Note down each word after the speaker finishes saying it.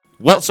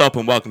What's up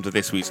and welcome to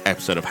this week's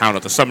episode of How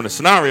Not to Summon a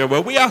Scenario,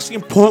 where we ask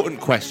important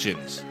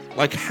questions,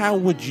 like how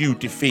would you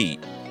defeat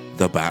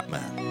the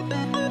Batman?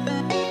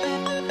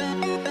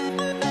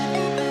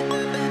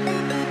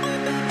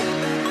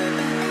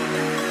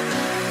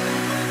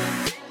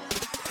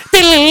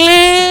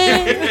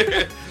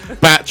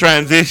 Bat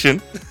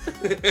transition.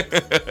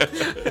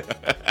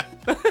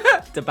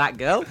 The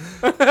Batgirl.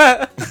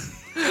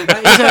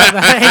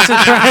 That is a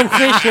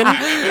transition.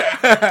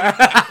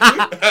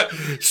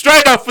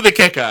 Straight off for the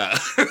kicker.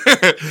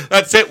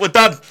 That's it, we're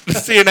done.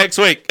 See you next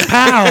week.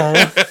 Pow.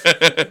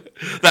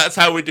 That's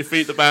how we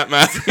defeat the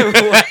Batman.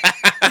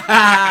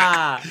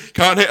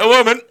 Can't hit a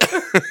woman.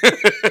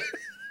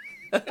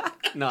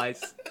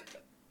 Nice.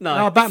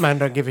 Oh, Batman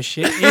don't give a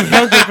shit. He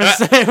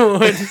 100%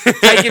 would.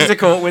 Take him to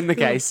court, win the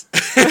case.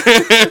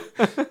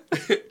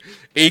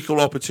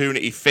 Equal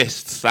opportunity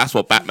fists. That's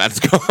what Batman's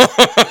got.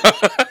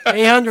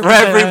 He 100%. For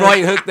every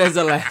right hook, there's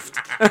a left.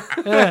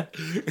 Yeah.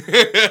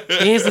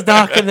 He's the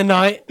dark in the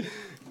night.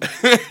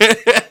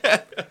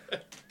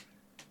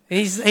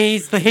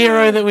 He's the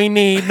hero that we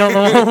need, not the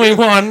one we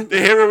want. The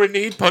hero we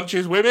need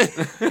punches women. Is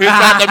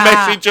that the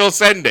message you're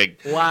sending?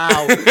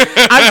 Wow.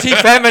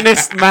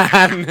 Anti-feminist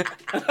man.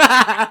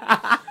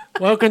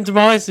 Welcome to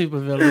my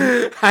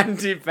supervillain.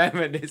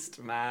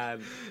 Anti-feminist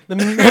man.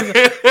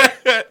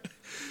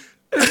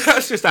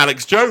 That's just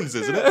Alex Jones,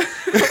 isn't it?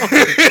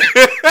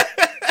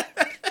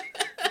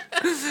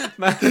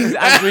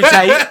 Andrew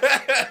Tate.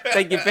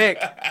 Take your pick.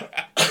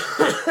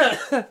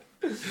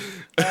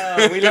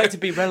 We like to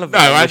be relevant. No,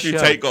 on the Andrew show.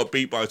 Tate got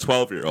beat by a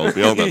 12-year-old.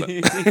 Beyond that.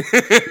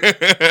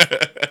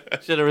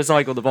 Should have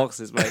recycled the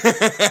boxes, mate.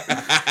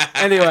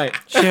 Anyway.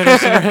 Should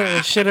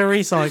have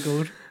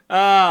recycled.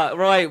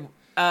 Right.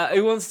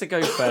 Who wants to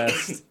go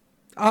first?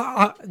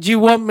 Do you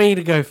want me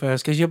to go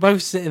first? Because you're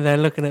both sitting there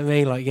looking at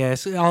me like,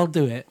 yes, I'll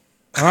do it.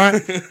 All right?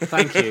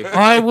 Thank you.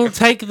 I will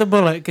take the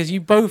bullet because you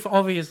both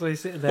obviously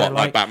sitting there What,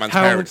 like Batman's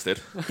parents did?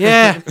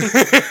 Yeah.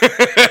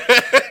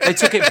 They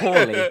took it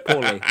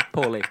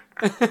poorly.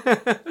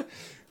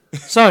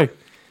 So,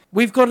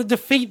 we've got to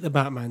defeat the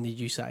Batman, did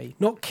you say?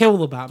 Not kill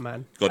the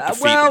Batman. Got to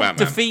defeat Well, the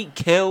Batman. defeat,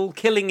 kill.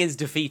 Killing is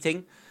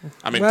defeating.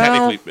 I mean,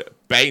 Well- technically,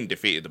 Bane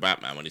defeated the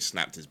Batman when he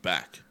snapped his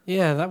back.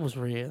 Yeah, that was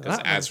real. Because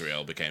That was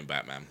Azrael became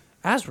Batman.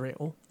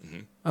 Azrael? Mm-hmm.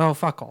 Oh,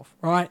 fuck off.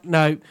 Right?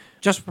 No,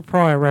 just for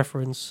prior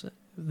reference,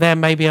 there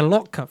may be a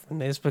lot covering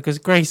this because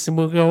Grayson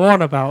will go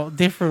on about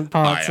different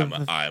parts of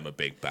the... I am a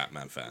big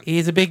Batman fan. He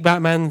is a big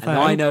Batman fan. And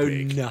I know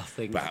Big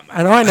nothing. Batman.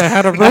 And I know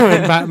how to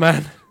ruin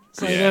Batman.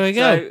 So Yeah. there we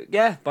go. So,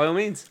 yeah, by all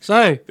means.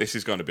 So, This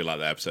is going to be like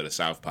the episode of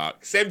South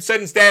Park.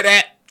 Simpsons did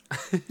it!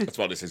 That's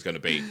what this is going to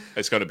be.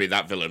 It's going to be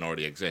that villain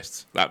already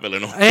exists. That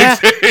villain already Yeah.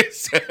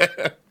 exists.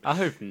 I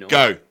hope not.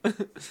 Go.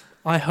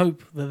 I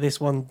hope that this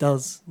one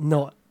does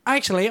not...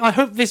 Actually, I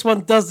hope this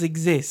one does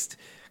exist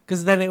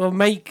because then it will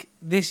make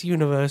this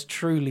universe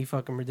truly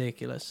fucking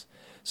ridiculous.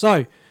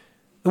 So,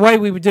 the way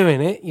we were doing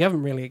it, you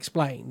haven't really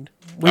explained.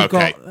 We've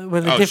Okay. got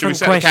with the Should we different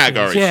set the questions.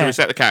 categories? Yeah. Should we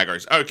set the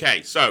categories?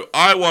 Okay, so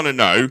I want to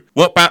know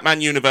what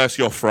Batman universe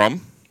you're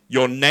from,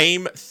 your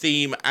name,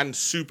 theme, and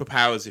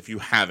superpowers if you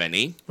have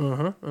any,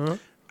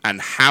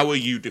 and how are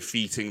you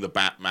defeating the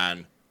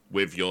Batman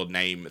with your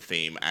name,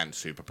 theme, and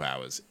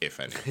superpowers, if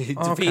any. Defeated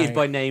Okay.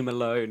 by name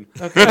alone.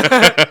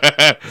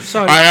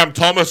 So, I am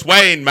Thomas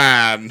Wayne,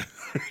 man.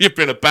 You've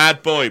been a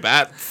bad boy,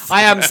 Bat.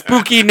 I am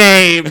Spooky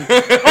Name.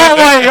 Oh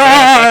my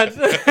god.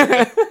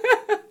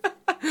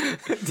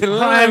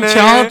 I am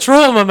Child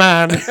Trauma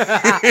Man.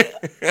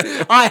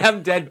 I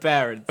am Dead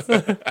Parents.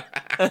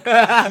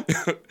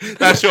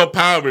 That's your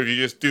power move. You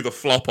just do the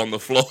flop on the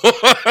floor.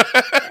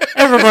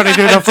 Everybody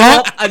do the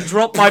flop. And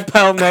drop my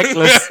pearl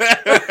necklace.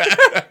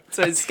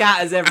 So it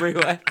scatters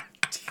everywhere.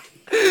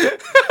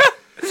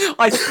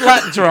 I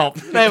slut drop.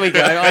 There we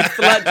go. I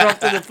slut drop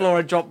to the floor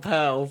and drop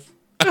pearls.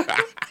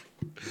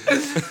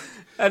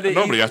 And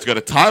Normally you have to go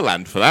to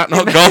Thailand for that,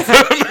 not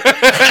Gotham.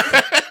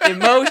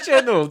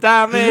 emotional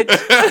damage.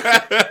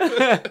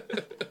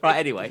 Right,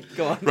 anyway,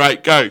 go on.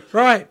 Right, go.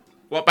 Right.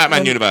 What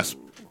Batman universe?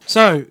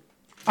 So,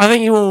 I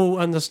think you all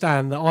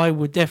understand that I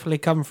would definitely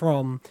come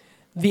from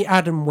the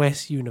Adam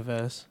West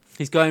universe.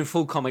 He's going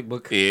full comic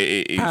book.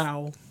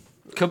 Pow.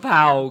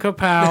 Kapow.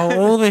 Kapow,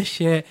 all this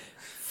shit.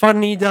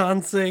 Funny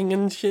dancing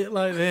and shit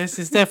like this.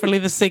 It's definitely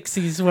the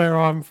 60s where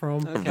I'm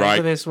from. Right.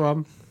 For this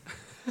one.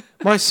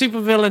 My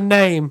supervillain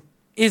name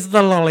is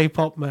the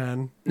Lollipop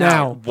Man.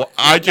 Now, What,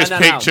 I just no.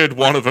 pictured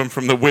one of them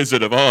from The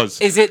Wizard of Oz.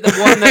 Is it the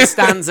one that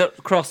stands at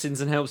crossings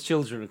and helps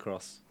children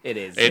across? It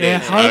is. It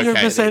yeah, is.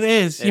 100%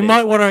 Okay. is. It You is.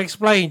 might want to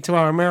explain to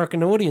our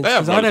American audience. They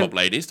have 'cause I lollipop don't.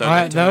 ladies,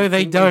 don't they? No,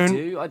 they don't.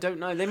 Do. I don't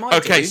know. They might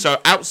Okay, do. so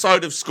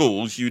outside of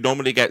schools, you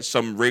normally get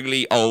some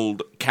really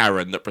old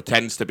Karen that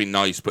pretends to be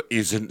nice but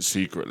isn't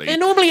secretly. They're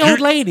normally old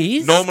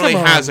ladies. Normally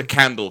Come has on. a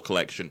candle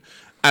collection.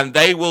 And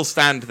they will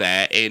stand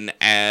there in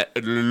a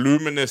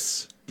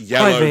luminous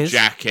yellow High-vis.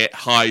 jacket,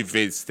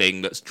 high-vis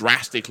thing that's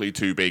drastically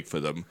too big for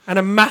them. And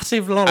a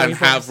massive lollipop And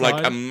have like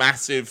sign. a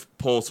massive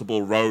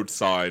portable road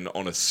sign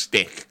on a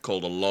stick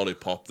called a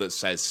lollipop that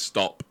says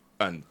stop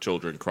and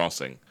children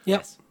crossing.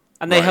 Yep.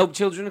 And they Right. help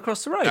children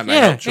across the road. And they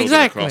Yeah, help children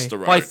exactly. across the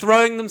road. By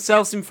throwing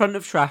themselves in front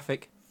of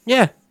traffic.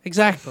 Yeah,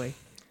 exactly.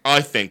 I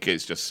think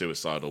it's just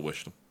suicidal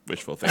wishful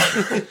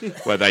thinking,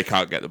 where they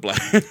can't get the blame.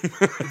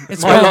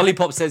 It's My well-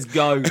 lollipop says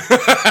go.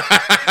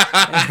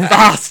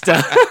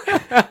 Faster.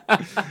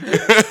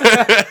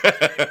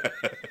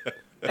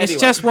 It's Anyway.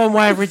 just one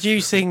way of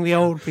reducing the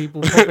old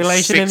people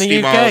population in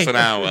 60 the UK. miles an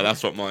hour.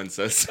 That's what mine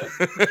says.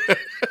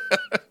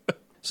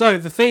 So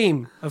the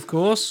theme, of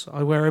course,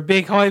 I wear a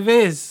big high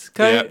vis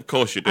coat Yeah, of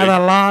course you do. and a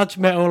large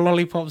metal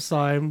lollipop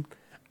sign,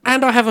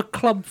 and I have a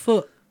club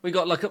foot. We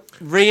got like a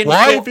reinforced.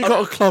 Why have you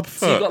got a club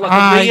So you foot? got like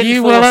a reinforced.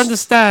 You will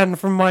understand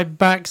from my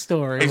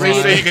backstory. Is why.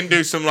 it so you can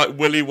do some like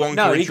Willy Wonka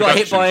No, he got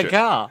hit by a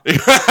introduction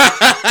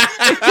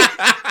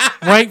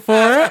car. Wait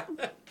for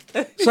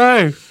it.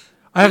 So,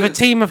 I have a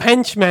team of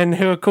henchmen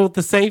who are called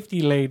the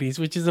Safety Ladies,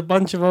 which is a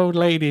bunch of old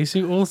ladies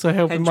who also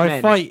help in my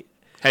Henchmen. fight. shit?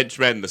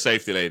 Henchmen, the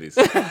safety ladies.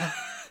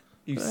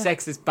 You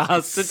sexist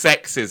bastard.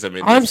 Sexism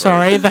in I'm this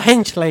sorry, the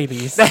hench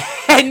ladies. The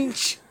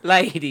hench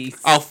ladies.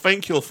 I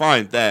think you'll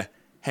find they're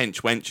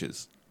hench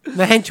wenches.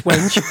 The hench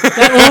wench.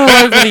 They're all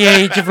over the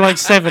age of like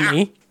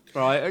 70.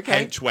 Right,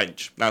 okay. Hench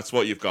wench. That's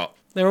what you've got.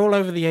 They're all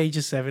over the age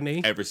of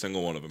 70. Every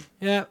single one of them.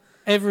 Yeah,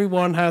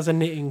 everyone has a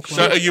knitting So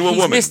club. are you a He's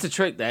woman? missed a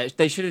trick there.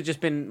 They should have just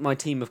been my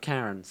team of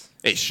Karens.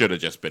 It should have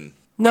just been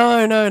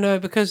No,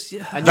 because...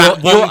 And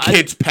that you're- one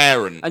kid's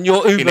parent. And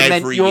your in Uber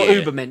every your year.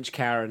 Uber mensch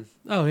Karen.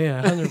 Oh,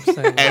 yeah,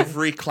 100%.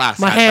 Every class.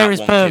 My had hair that is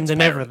one permed kid's and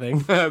parent.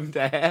 everything.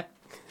 There.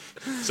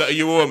 So are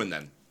you a woman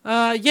then?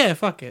 Yeah,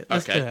 fuck it.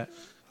 Let's Okay. do it.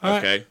 All right.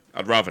 Okay.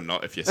 I'd rather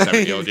not if you're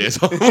 70 odd years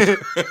old.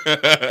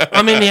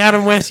 I'm in the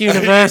Adam West You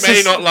universe.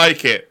 may not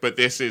like it, but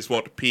this is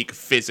what peak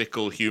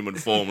physical human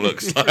form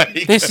looks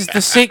like. This is the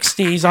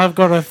 60s. I've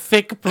got a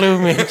thick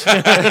plumage.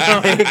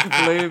 Big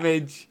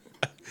plumage.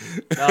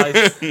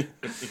 Nice.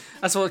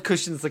 That's what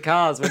cushions the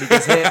cars when he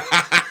gets hit.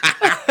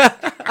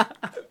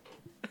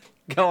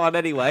 Go on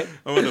anyway.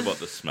 I wonder what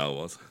the smell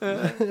was.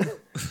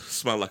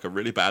 Smelled like a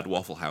really bad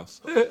Waffle House.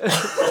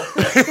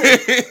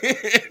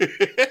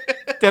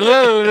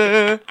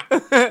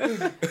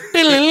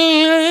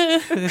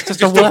 It's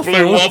just a Just a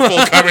blue waffle.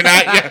 waffle coming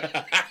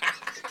at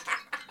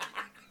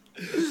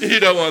you. You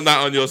don't want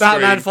that on your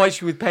Batman screen.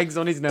 fights you with pegs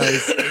on his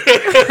nose.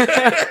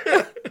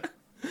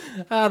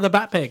 The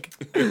bat pig.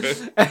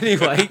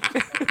 Anyway,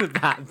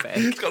 that peg.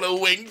 It's got a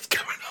wings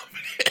coming off.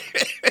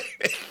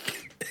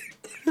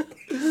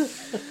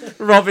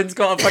 Robin's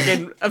got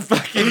a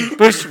fucking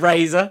bush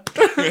razor.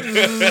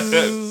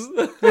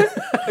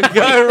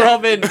 Go,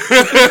 Robin.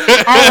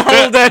 I'll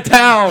hold her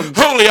down.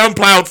 Holy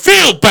unplowed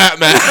field,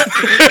 Batman!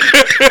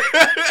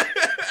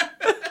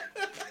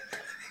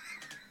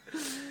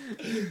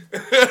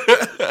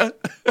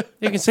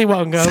 You can see what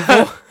I'm going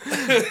for.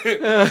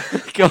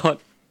 God.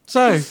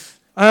 So,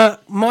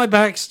 my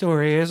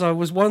backstory is I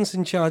was once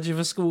in charge of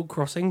a school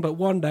crossing, but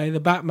one day the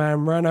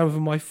Batman ran over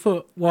my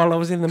foot while I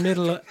was in the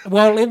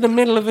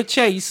middle of a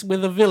chase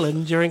with a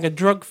villain during a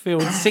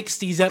drug-filled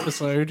 60s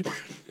episode.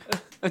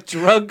 A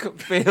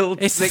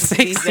drug-filled It's the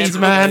 60s 60s,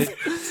 man.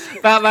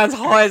 episode. Batman's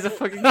high as a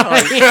fucking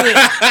kite.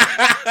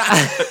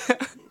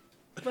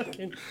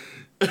 Fucking-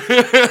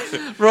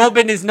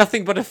 Robin is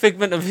nothing but a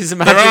figment of his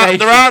There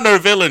imagination. are no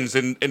villains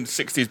in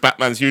 60s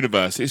Batman's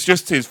universe. It's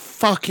just his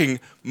fucking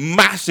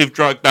massive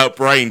drugged out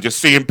brain just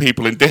seeing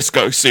people in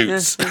disco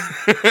suits.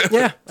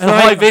 yeah. The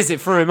high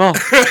visit threw him off.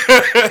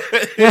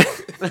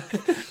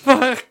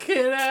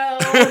 Fucking hell,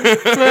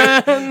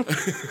 man.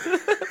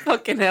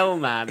 Fucking hell,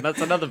 man.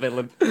 That's another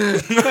villain.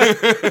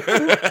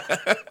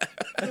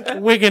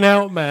 Wigging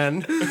out,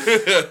 man.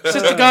 It's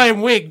just a guy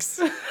in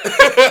wigs.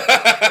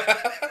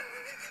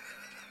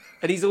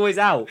 And he's always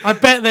out. I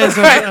bet there's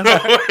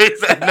a...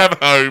 He's never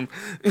home.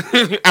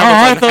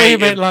 I thought you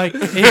meant like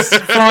his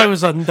fly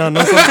was undone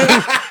or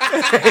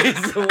something.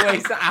 He's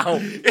always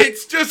out.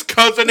 It's just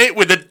cousin it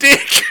with a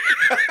dick.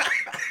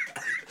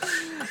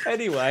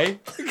 Anyway.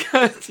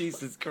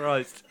 Jesus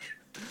Christ.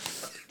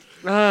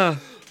 So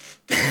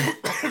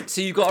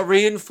you got a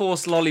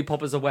reinforced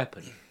lollipop as a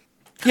weapon.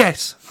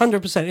 Yes,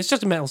 100%. It's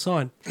just a metal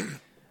sign.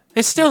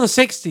 It's still the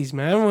 60s,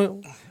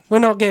 man. We're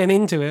not getting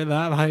into it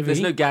that heavy.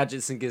 There's no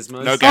gadgets and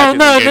gizmos. No Oh, gadgets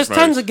no, and there's gizmos.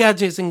 tons of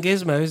gadgets and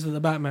gizmos that the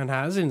Batman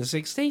has in the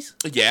 60s.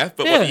 Yeah,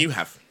 but Yeah. what do you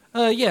have?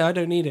 Yeah, I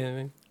don't need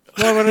anything.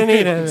 Why would I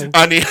need anything?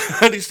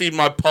 I just need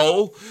my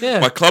pole, Yeah.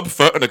 my club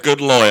foot, and a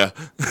good lawyer.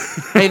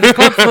 Hey, the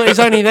club foot is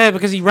only there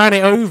because he ran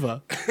it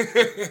over.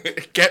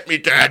 Get me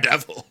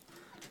Daredevil.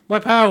 My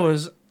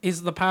powers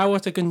is the power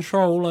to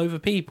control over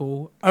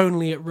people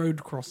only at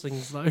road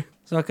crossings, though.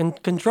 So I can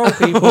control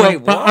people,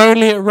 Wait, but what?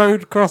 only at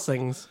road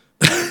crossings.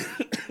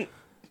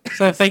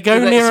 So if they go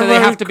near So a they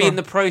road have to be in cro-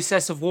 the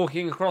process of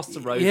walking across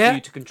the road Yeah, for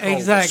you to control them.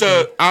 exactly.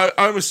 So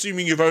I'm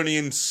assuming you've only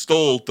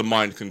installed the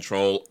mind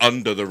control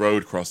under the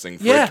road crossing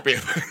for Yeah. it to be.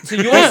 So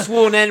your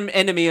sworn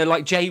enemy are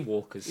like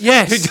jaywalkers.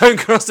 Yes. Who don't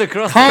cross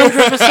across.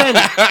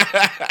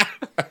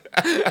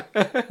 100%.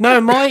 No,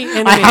 my I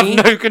enemy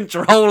have no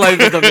control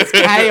over them. It's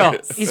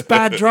chaos. is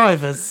bad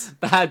drivers.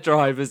 Bad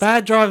drivers.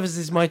 Bad drivers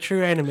is my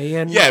true enemy,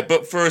 and Yeah,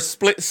 but for a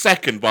split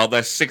second while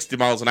they're 60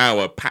 miles an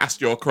hour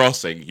past your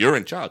crossing, you're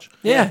in charge.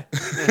 yeah,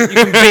 You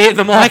can veer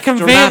them off. I can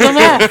veer them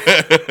off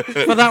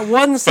for that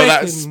 1 For second.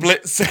 that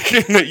split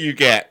second that you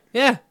get.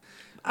 Yeah,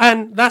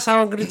 and that's how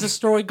I'm going to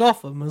destroy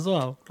Gotham as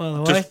well. By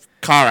the way, Just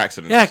car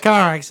accidents. yeah,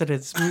 car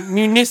accidents,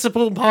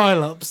 municipal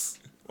pileups.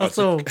 That's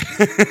all.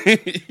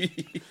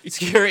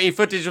 Security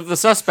footage of the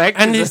suspect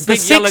And and it's a big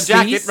the yellow 60s.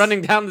 jacket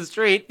running down the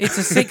street. It's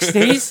the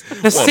 60s.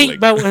 The Waddling.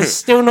 seatbelt has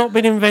still not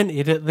been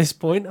invented at this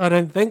point, I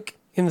don't think,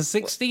 in the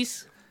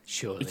 60s.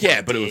 Surely.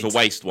 Yeah, but it was a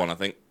waste one, I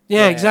think.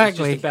 Yeah, it's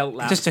exactly. just a belt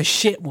lamp. Just a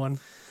shit one.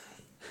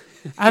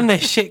 And they're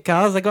shit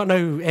cars. They got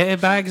no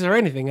airbags or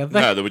anything, have they?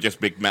 No, they were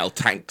just big metal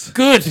tanks.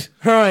 Good.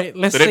 Right,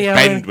 let's They see didn't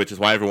how... bend, which is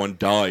why everyone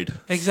died.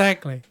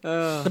 Exactly.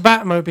 The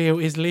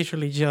Batmobile is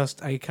literally just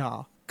a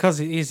car. Because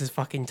it is a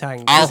fucking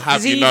tank. I'll Does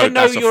have he you know even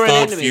know that's a you're an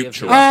Ford enemy of Futura.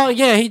 his? Oh,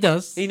 yeah, he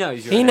does. He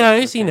knows you're He an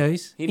knows, enemy. he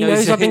knows. He He knows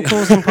knows I've been it.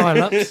 causing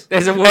pileups.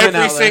 There's a woman Every out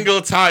there.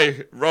 single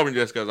time, Robin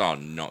just goes, "Oh,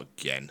 not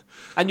again."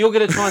 And you're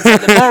going to try and take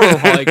the moral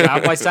high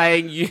ground by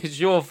saying it's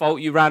your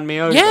fault you ran me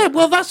over. Yeah,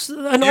 well, that's an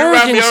You ran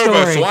origin me over,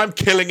 story. so I'm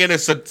killing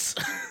innocents.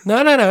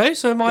 No.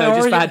 So my No, just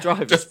origin... bad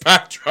driving. Just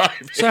bad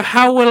driving. So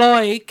how will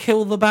I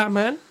kill the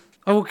Batman?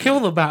 I will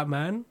kill the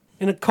Batman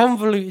in a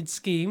convoluted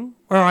scheme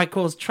where I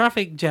cause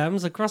traffic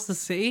jams across the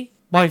city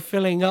by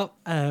filling up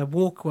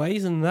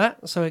walkways and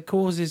that, so it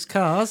causes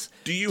cars.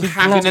 Do you to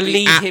have block- Going to to be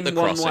lead at him the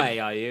one crossing? way,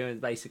 are you,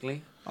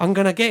 basically? I'm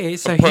gonna get it,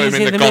 so Put he's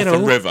him in in the the Gotham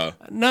middle. River.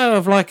 No,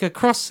 of like a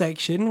cross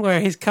section where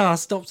his car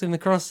stops in the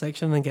cross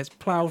section and then gets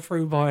ploughed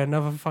through by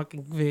another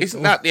fucking vehicle.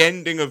 Isn't that the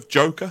ending of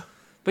Joker?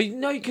 But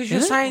no, because you're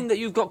Is it? saying that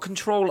you've got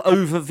control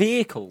over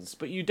vehicles,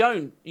 but you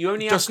don't. You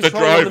only Just the have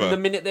control over driver. them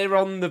the minute they're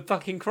on the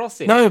fucking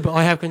crossing. No, but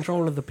I have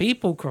control of the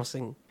people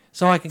crossing,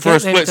 so I can For a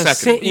get them split to second.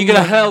 sit. You're in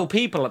going to the- hurl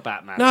people at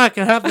Batman. No, I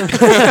can have them.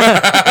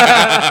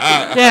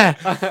 Yeah,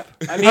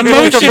 I mean,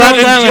 Emotional you run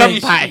and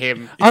damage. jump at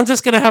him. I'm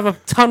just gonna have a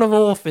ton of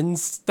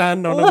orphans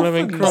stand on a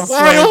living cross.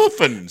 Why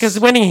orphans? Because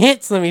when he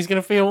hits them, he's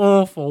going to feel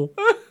awful.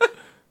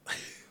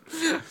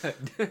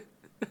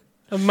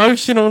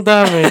 Emotional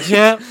damage,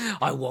 yeah.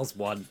 I was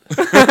one.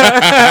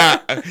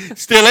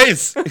 Still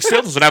is. He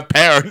still doesn't have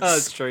parents.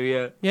 That's true,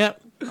 yeah.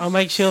 Yep. I'll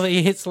make sure that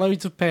he hits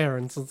loads of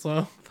parents and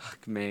so.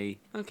 Fuck me.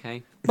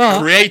 Okay.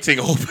 But Creating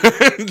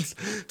orphans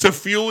to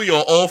fuel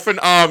your orphan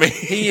army.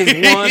 He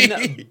is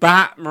one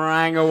bat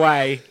meringue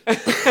away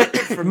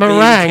from being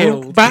meringue,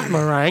 killed. bat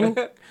meringue.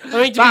 I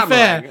mean, to Bat be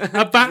fair, meringue.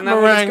 a bat Isn't that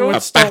what it's meringue called? would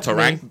A stop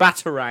batarang. me.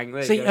 Batarang.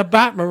 There See, you a go.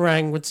 bat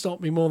meringue would stop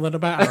me more than a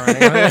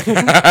batarang.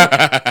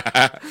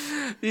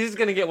 You're just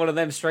going to get one of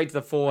them straight to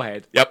the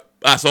forehead. Yep,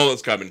 that's all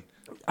that's coming.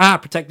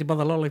 Protected by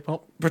the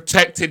lollipop.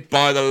 Protected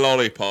by the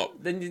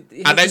lollipop. Then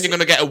And then you're going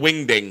to get a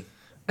wingding.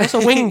 What's a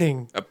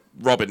wingding?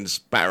 Robin's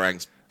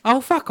batarangs. Oh,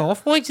 fuck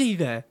off. Why's he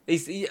there?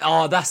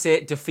 Oh, that's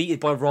it. Defeated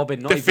by Robin,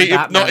 not Defeated, even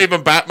Batman. not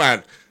even Batman.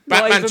 Not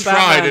Batman even tried,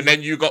 Batman. and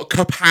then you got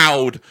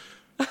kapowed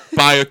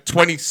by a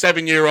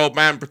 27-year-old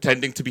man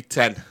pretending to be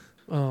 10.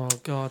 Oh,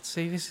 God.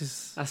 See, this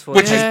is... That's what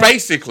Which Yeah. is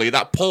basically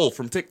that Paul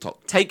from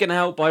TikTok. taken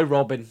out by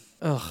Robin.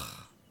 Ugh.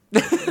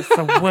 It's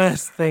the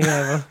worst thing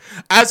ever.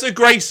 As a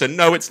Grayson,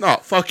 no, it's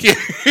not. Fuck you.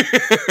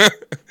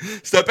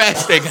 It's the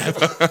best thing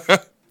ever.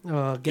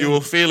 Oh, You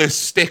will feel his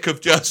stick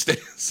of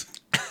justice.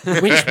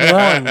 Which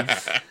one?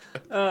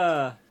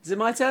 Is it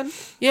my turn?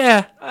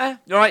 Yeah. All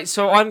right,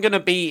 so I'm going to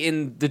be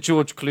in the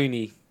George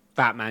Clooney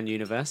Batman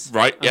universe.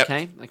 Right, yep.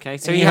 Okay.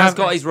 So And he you has have-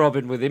 got his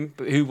Robin with him,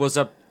 who was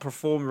a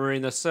performer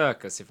in a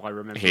circus, if I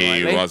remember He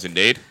rightly. was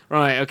indeed.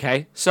 Right,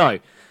 okay. So,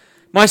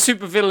 my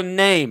supervillain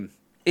name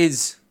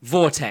is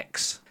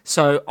Vortex.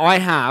 So, I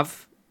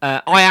have...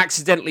 I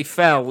accidentally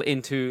fell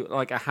into,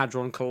 like, a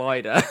Hadron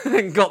Collider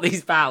and got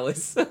these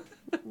powers.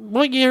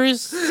 What year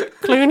is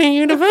Clooney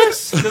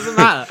Universe? Doesn't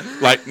matter.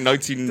 Like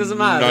Doesn't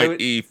matter.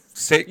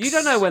 1996. You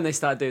don't know when they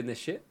started doing this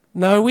shit.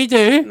 No, we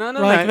do. No,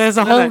 like, there's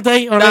a no, whole no.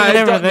 date on it and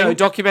everything. No,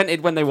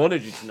 documented when they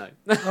wanted you to know.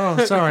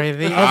 Oh, sorry,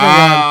 the other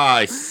Ah,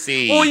 I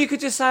see. Or you could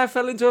just say I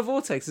fell into a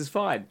vortex. It's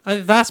fine.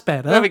 one. That's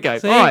better. There we go.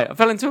 See? All right, I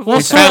fell into a What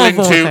vortex. sort fell of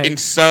into vortex?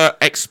 insert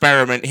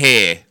experiment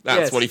here. That's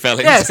Yes. what he fell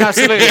into. Yes,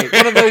 absolutely.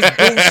 One of those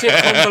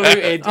bullshit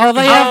convoluted. Oh,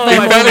 they have He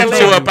them fell all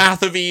into a in.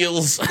 bath of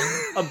eels.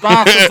 a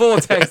bath of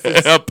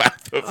vortexes. A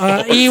bath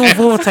of Eel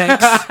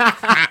vortex.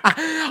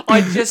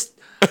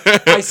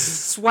 I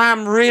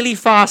swam really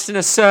fast in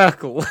a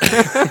circle.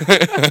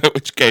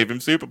 which gave him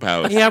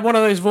superpowers. He had one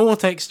of those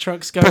vortex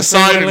trucks going.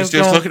 Poseidon's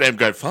just looking at him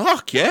going,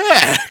 fuck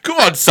yeah, come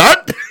on, son.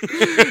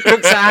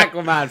 Looks at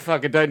Aquaman.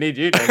 Fuck, I don't need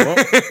you no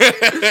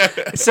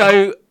more.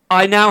 So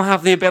I now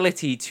have the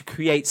ability to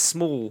create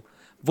small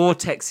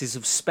vortexes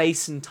of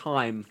space and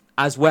time,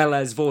 as well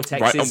as vortexes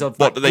Right, and of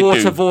what do they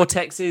water do?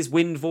 vortexes,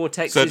 wind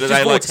vortexes, So do just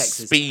they like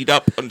vortexes. speed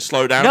up and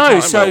slow down? No,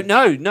 time, so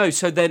or- no.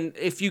 So then,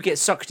 if you get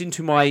sucked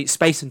into my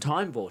space and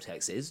time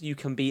vortexes, you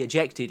can be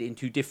ejected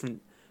into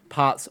different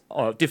parts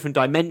or different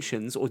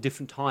dimensions or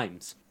different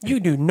times. You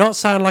do not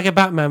sound like a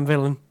Batman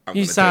villain. I'm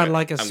You gonna do sound it.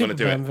 like a I'm gonna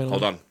do Superman it. villain.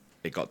 Hold on,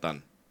 it got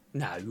done.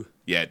 No.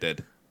 Yeah, it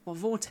did. What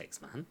vortex,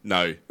 man?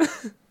 No.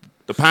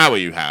 The power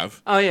you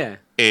have Oh, yeah.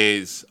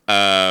 is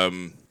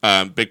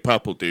Big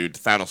Purple Dude.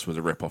 Thanos was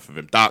a rip-off of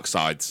him.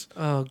 Darkseid's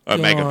Oh,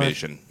 Omega God.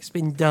 Vision. It's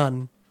been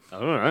done.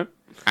 All right.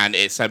 And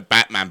it sent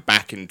Batman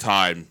back in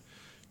time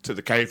to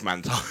the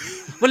caveman time.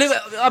 Well,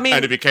 I mean,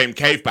 And it became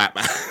Cave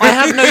Batman. I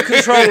have no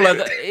control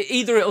over.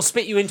 Either it'll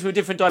spit you into a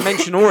different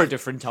dimension or a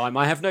different time.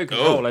 I have no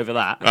control over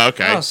that.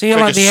 Okay. Oh, so you're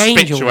it like the just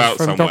spits angel you out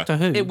from somewhere. Doctor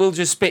Who. It will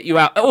just spit you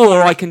out,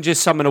 or I can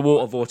just summon a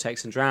water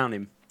vortex and drown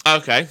him.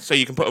 Okay, so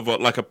you can put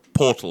like a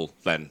portal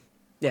then.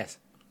 Yes.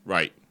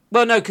 Right.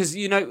 Well, no, because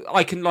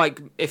I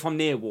can if I'm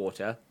near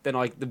water, then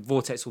the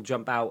vortex will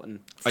jump out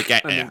and. I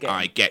get and you. then get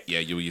I him. get you.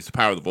 You'll use the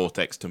power of the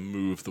vortex to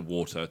move the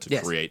water to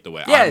Yes. create the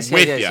way. Yes, I'm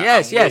with yes, you.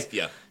 yes, I'm yes. with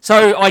you.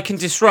 So I can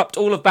disrupt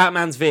all of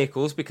Batman's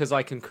vehicles because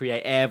I can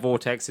create air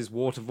vortexes,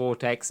 water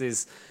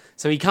vortexes.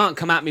 So he can't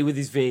come at me with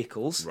his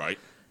vehicles. Right.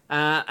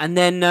 And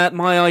then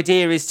my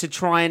idea is to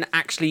try and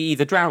actually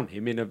either drown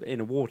him in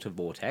a water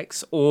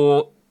vortex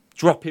or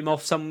drop him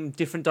off some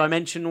different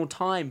dimension or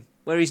time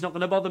where he's not going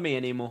to bother me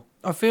anymore.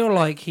 I feel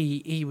like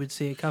he would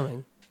see it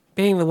coming.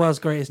 Being the world's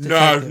greatest No,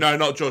 detective. no,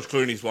 not George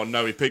Clooney's one.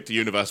 No, he picked the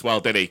universe well,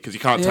 did he? Because he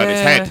can't turn his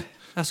Yeah, head.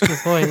 That's a good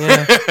point,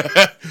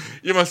 yeah.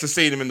 You must have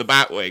seen him in the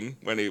Batwing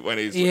when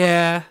he's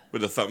Yeah.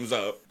 with the thumbs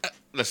up,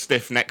 the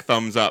stiff neck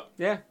thumbs up.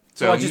 Yeah.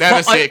 So I'll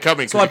never see it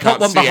coming. So I 'cause you put can't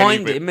one see any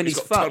behind bit. him and he's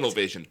got fucked. tunnel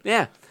vision.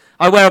 Yeah.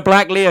 I wear a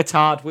black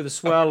leotard with a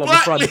swirl on the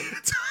front.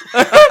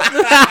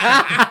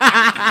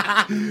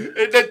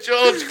 In the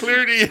George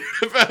Clooney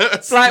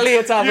universe. Black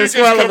leotard You with just a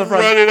swirl on come the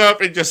front. running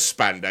up in just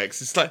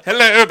spandex. It's like,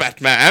 hello,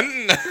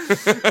 Batman.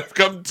 I've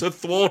come to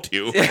thwart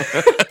you.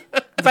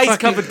 Face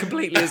covered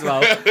completely as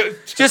well.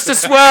 Just a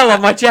swirl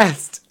on my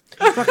chest.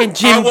 Fucking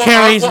Jim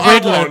Carrey's what I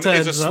Riddler want is a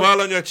turns up.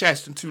 swirl on your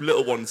chest and two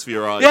little ones for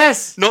your eyes.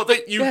 Yes. Not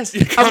that you, Yes.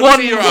 you can't And one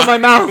see your for eyes. my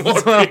mouth One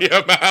as well. for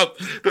your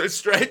mouth. But it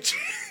stretches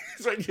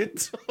when you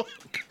talk.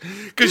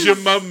 Because your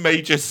mum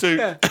made your suit.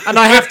 And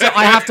I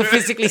have to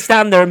physically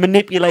stand there and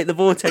manipulate the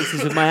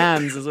vortexes with my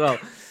hands as well.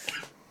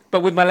 But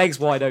with my legs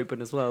wide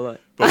open as well.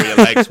 Like. But with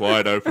your legs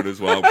wide open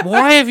as well.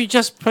 Why have you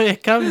just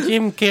become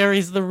Jim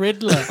Carrey's the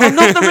Riddler? I'm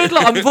not the Riddler,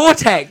 I'm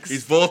Vortex.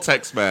 He's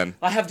Vortex Man.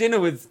 I have dinner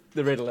with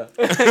the Riddler.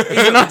 He's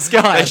a nice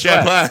guy. They I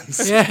share swear.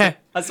 plans. Yeah.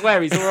 I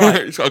swear he's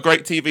alright. He's got a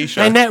great TV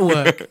show. They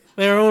network.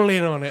 They're all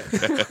in on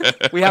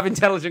it. We have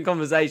intelligent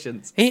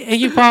conversations. Are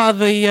you part of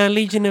the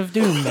Legion of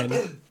Doom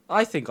then?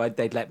 I think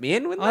they'd let me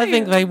in, wouldn't I they?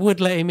 think they would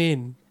let him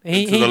in. To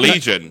the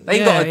Legion. They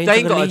ain't Yeah, got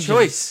into the a Legion.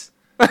 choice.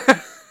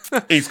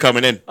 He's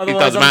coming in. He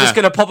Otherwise, doesn't I'm just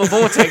matter. going to pop a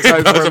vortex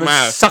over doesn't them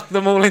matter. and suck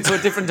them all into a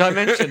different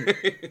dimension.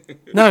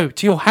 No,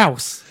 to your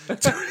house.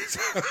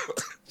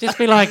 Just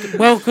be like,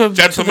 welcome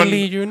to the Gentlemen,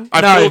 Legion.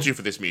 I've No. called you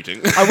for this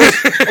meeting. I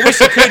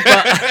wish I could,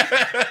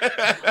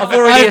 but I've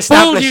already I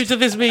pulled you established. to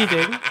this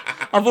meeting.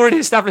 I've already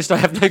established I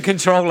have no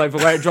control over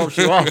where it drops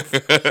you off.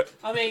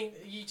 I mean,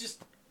 you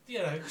just, you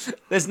know.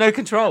 There's no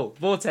control.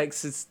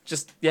 Vortex is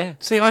just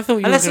See, I thought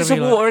you Unless were it's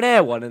going a to be water and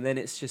air one, and then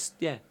it's just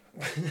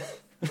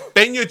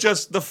Then you're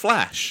just the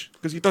Flash,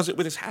 because he does it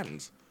with his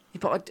hands.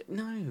 But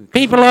no.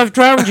 People, I've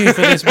drowned you for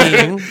this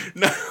meeting.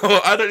 No,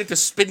 I don't need to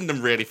spin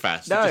them really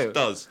fast. No. It just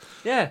does.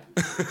 Yeah.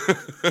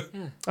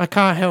 I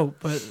can't help,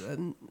 but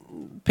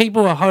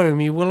people at home,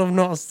 you will have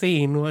not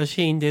seen what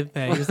Sheen did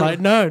there. He was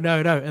like, no,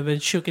 no, no, and then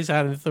shook his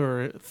hand and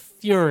threw it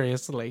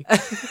furiously.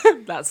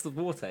 That's the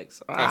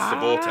vortex. That's the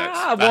vortex.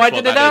 Ah, That's widen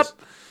what it that up. is.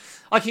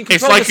 I can It's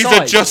control like the he's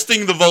size.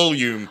 adjusting the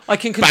volume. I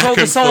can control back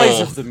the and size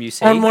forth. of them, you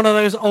see. On one of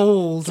those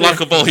old...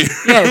 Like a volume.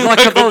 Yeah,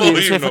 like a volume.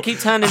 So if I knob. keep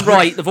turning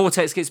right, the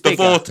vortex gets The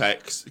bigger.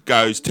 vortex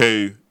goes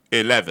to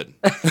 11.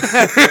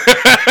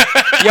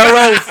 You're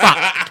old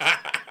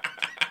fuck.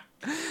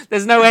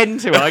 There's no end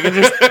to it. I can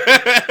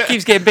just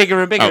keeps getting bigger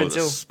and bigger Oh, the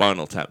until.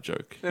 Spinal Tap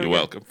joke. There You're we go.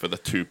 welcome for the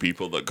two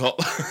people that got.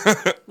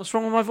 What's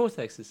wrong with my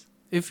vortexes?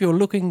 If you're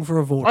looking for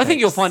a vortex... I think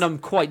you'll find I'm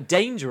quite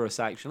dangerous,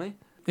 actually.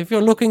 If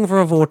you're looking for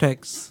a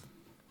vortex,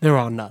 there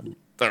are none.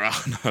 There are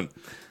none.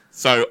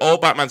 So all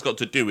Batman's got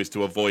to do is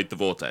to avoid the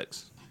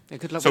vortex. Yeah,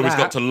 good luck So with he's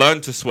that. got to learn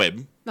to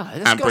swim No, that's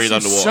and got breathe some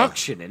underwater.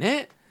 suction in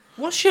it.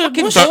 What's your...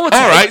 Fucking What's, So-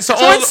 vortex. all right, so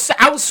Try all- and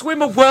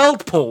outswim a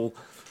whirlpool.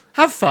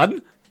 Have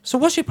fun. so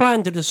what's your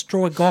plan to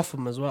destroy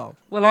Gotham as well?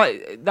 Well,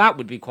 that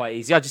would be quite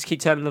easy. I just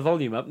keep turning the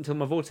volume up until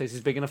my vortex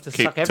is big enough to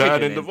Keep suck everything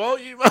turning in. the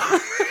volume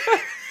up.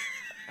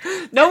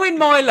 Knowing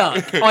my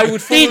luck, I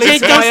would fall DJ, into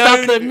don't my stop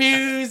own. the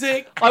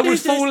music. I would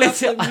DJ, fall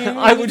stop into. the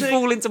I would music.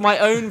 fall into my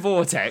own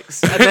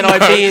vortex, and then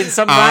I'd be in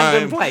some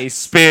random I'm place.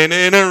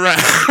 Spinning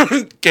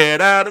around.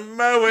 Get out of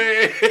my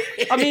way.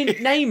 I mean,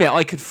 name it.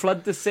 I could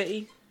flood the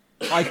city.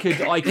 I could.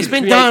 It's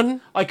been create,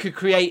 done. I could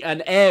create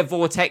an air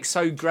vortex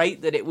so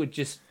great that it would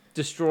just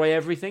destroy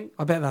everything.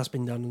 I bet that's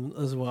been done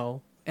as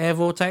well. Air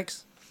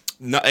vortex?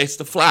 No, it's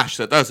the Flash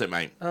that does it,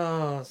 mate.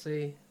 Oh,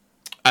 see.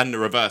 And the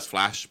reverse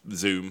Flash,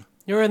 Zoom.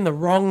 You're in the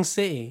wrong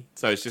city.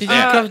 So it's just Did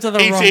you come to the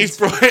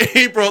wrong...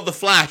 he brought the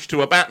Flash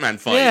to a Batman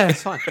fight. Yeah.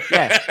 It's fine.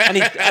 Yeah, and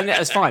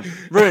it's fine.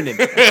 Ruin him.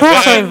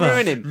 Crossover.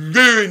 Ruin him.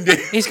 Ruined it.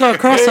 He's got a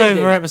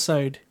crossover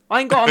episode.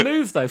 I ain't got to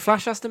move though.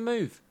 Flash has to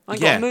move. I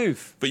ain't got to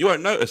move. But you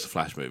won't notice the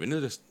Flash moving.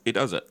 He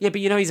does it. Yeah,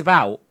 but you know he's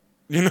about.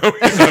 You know.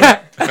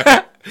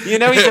 You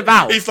know he's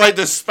about. He's like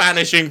the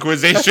Spanish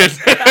Inquisition.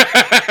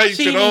 You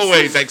should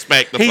always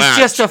expect the He's Flash.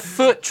 just a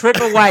foot trip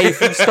away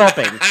from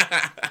stopping.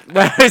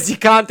 Whereas you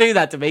can't do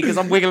that to me because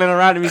I'm wiggling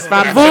around in his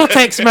fan.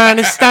 Vortex Man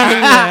is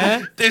standing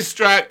there.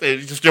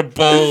 Distracted. Just your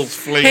balls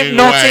flinging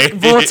Hypnotic away.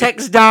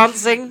 vortex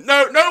dancing.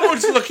 No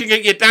one's looking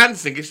at you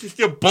dancing. It's just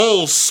your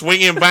balls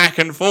swinging back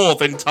and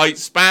forth in tight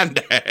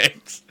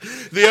spandex.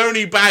 The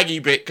only baggy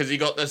bit because he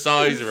got the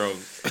size wrong.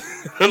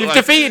 You've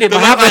defeated him. They're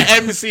I haven't. like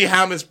MC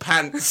Hammer's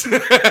pants.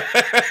 There's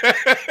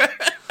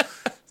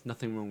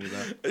nothing wrong with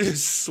that.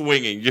 Just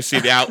swinging. You see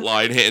the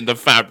outline hitting the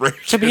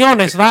fabric. To be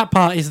honest, that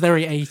part is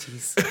very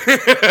 80s.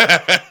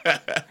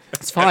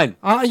 It's fine.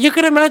 You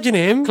can imagine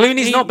him.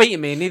 Clooney's not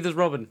beating me, and neither's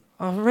Robin.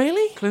 Oh,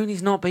 really?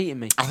 Clooney's not beating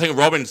me. I think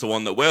Robin's the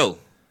one that will.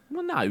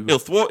 Well, no. He'll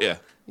thwart you.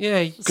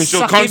 Yeah. Because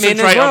you'll Suck him in as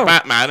concentrate well. on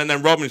Batman, and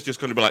then Robin's just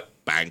going to be like,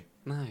 bang.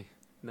 No.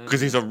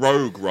 Because he's a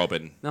rogue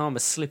Robin. No, I'm a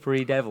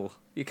slippery devil.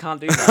 You can't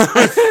do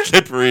that.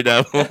 Slippery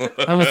devil.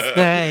 I'm a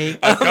snake.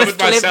 I covered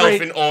myself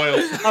slippery- in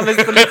oil. I'm a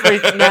slippery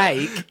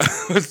snake.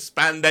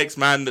 Spandex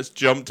man that's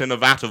jumped in a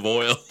vat of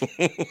oil.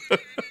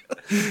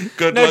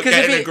 Good No, luck 'cause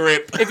getting a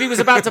grip. If he was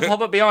about to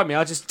pop up behind me,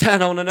 I'd just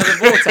turn on another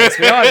vortex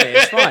behind me.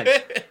 It's fine.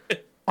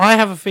 I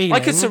have a feeling. I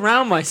could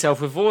surround myself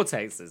with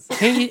vortexes.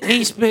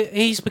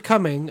 He's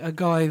becoming a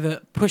guy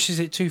that pushes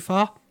it too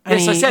far.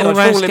 Yes, I he said I'd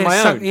almost fall in gets my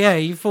sucked- own. Yeah,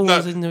 he falls No,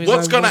 into his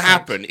what's own going to vortex.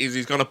 happen is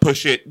he's going to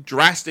push it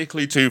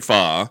drastically too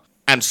far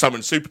and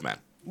summon Superman.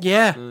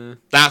 Yeah.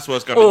 That's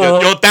what's going to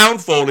Or- Your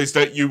downfall is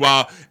that you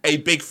are a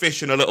big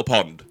fish in a little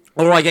pond.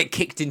 Or I get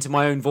kicked into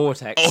my own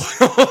vortex.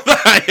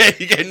 Yeah,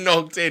 you get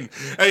knocked in,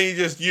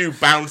 and you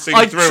bouncing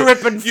I through.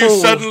 trip and You fall.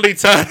 suddenly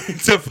turn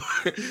into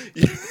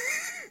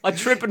I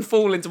trip and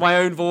fall into my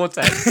own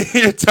vortex.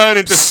 you turn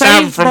into Saved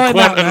Sam from by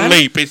Quantum Batman.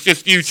 Leap. It's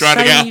just you trying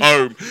to get Saved-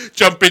 home,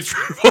 jumping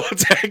through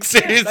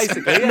vortexes.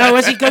 Basically, yeah. No,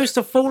 as he goes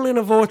to fall in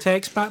a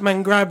vortex,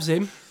 Batman grabs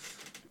him,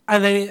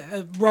 and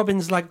then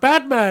Robin's like,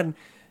 "Batman,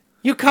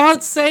 you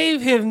can't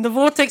save him. The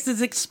vortex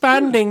is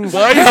expanding.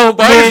 Why Help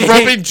is me."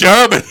 Robin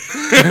German?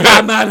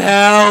 Batman,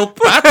 help!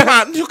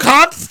 Batman, you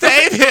can't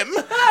save him.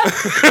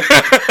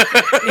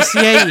 It's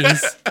the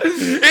 80s.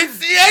 It's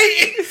the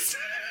 80s.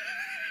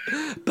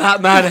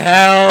 Batman,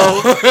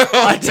 help!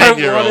 I don't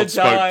 10-year-old want to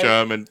spoke die.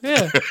 German.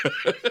 Yeah.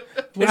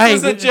 It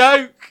was a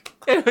joke.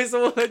 It was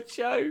all a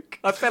joke.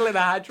 I fell in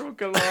a Hadron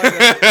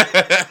Collider.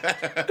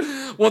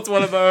 What's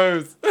one of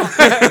those?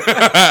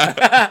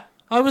 I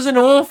was an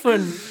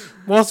orphan.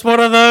 What's one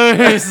of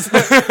those?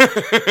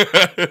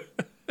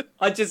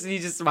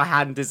 My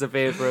hand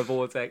disappeared for a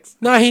vortex.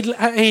 No,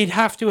 he'd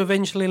have to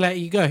eventually let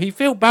you go. He'd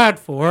feel bad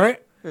for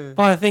it, but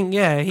I think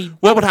he.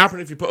 What would happen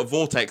if you put a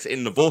vortex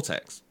in the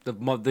vortex?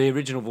 The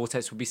original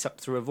vortex would be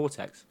sucked through a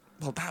vortex.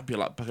 Well, that'd be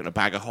like putting a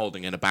bag of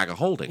holding in a bag of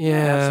holding.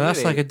 Yeah, that's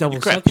absolutely. like a double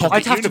You create a suction. pocket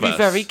I'd have to be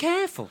universe. very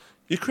careful.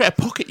 You create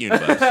a pocket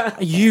universe.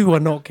 You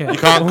are not careful.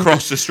 You can't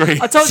cross the street.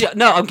 I told you,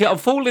 no, I'm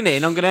falling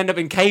in. I'm going to end up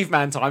in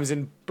caveman times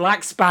in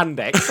black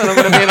spandex, and I'm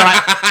going to be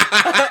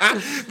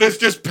like, There's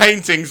just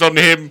paintings of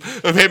him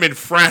in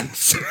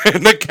France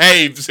in the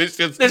caves. It's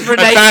just There's a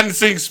Renee-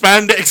 dancing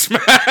spandex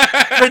man.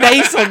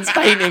 Renaissance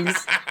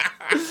paintings.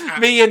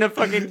 Me in a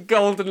fucking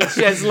golden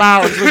chaise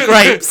lounge with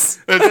grapes.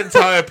 There's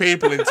entire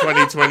people in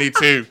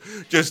 2022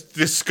 just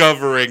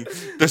discovering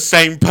the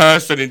same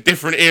person in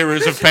different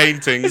eras of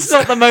paintings. It's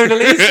not the Mona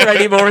Lisa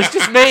anymore. It's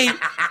just me.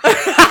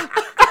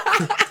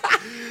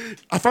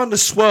 I found the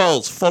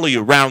swirls follow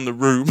you around the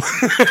room.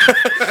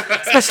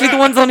 Especially the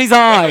ones on his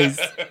eyes.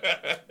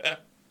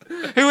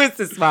 Who is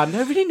this man?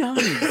 Nobody knows.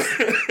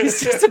 He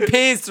just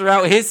appears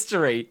throughout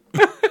history.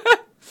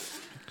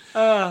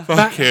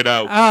 Fucking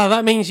hell.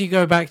 That means you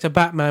go back to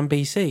Batman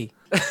BC.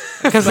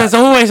 Because there's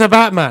always a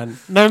Batman.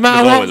 No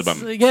matter There's what. always a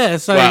Batman. Yeah,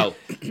 so. Well,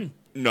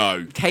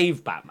 no.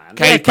 Cave Batman.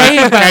 Cave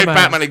Cave Batman.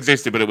 Batman.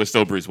 Existed, but it was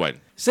still Bruce Wayne.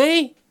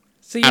 See?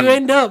 So you And-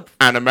 end up.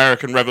 And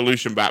American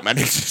Revolution Batman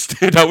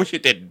existed. I wish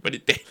it didn't, but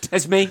it did.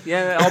 It's me.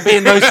 Yeah, I'll be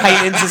in those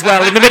paintings as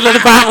well, in the middle of the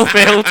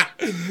battlefield.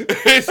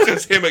 It's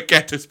just him at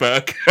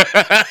Gettysburg.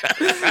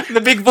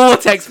 The big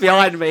vortex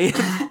behind me.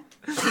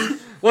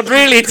 What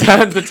really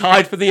turned the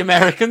tide for the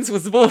Americans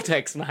was the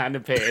Vortex Man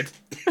appeared.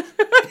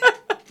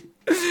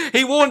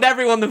 He warned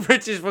everyone the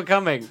British were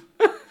coming.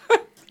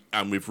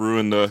 And we've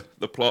ruined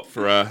the plot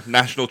for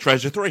National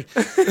Treasure 3.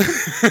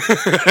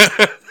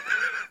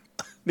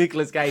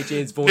 Nicolas Cage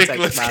is Vortex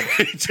Nicolas Man.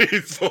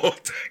 Cage's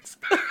Vortex.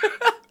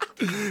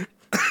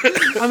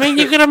 I mean,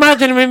 you can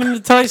imagine him in the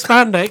tight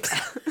spandex.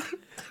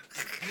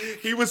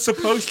 He was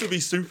supposed to be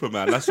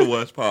Superman. That's the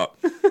worst part.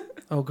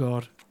 Oh,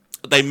 God.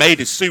 They made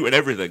his suit and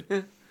everything.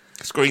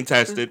 Screen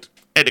tested,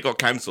 and it got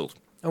cancelled.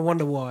 I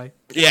wonder why.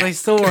 Yeah. They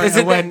saw it There's,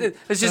 and went.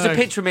 there's just a "No."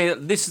 picture of me.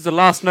 This is the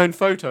last known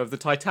photo of the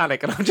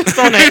Titanic, and I'm just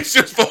on it, It's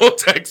just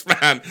Vortex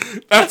Man.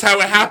 That's how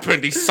it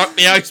happened. He sucked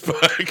the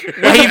iceberg.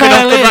 waving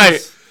off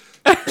the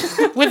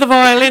boat. With the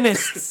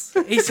violinists.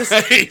 He's just.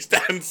 He's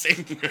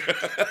dancing.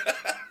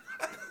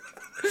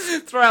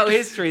 Throughout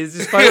history, there's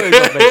just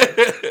photos of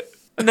me.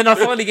 And then I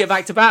finally get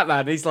back to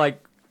Batman. And he's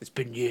like, It's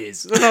been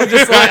years. And I'm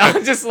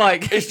just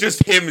like, It's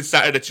just him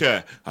sat in a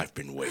chair. I've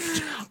been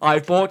waiting. I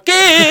bought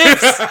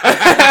gifts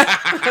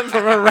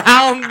from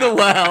around the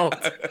world.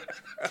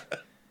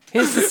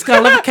 Here's the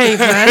skull of a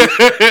caveman.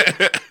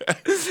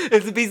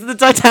 It's a piece of the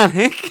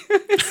Titanic.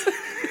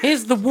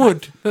 Here's the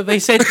wood that they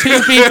said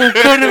 2 people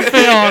couldn't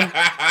fit on.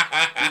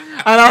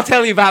 And I'll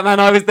tell you, Batman,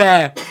 I was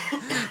there.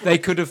 They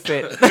could have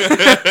fit.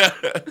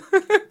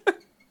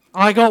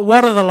 I got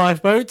one of the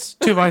lifeboats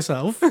to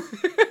myself.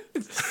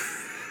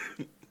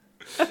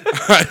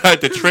 I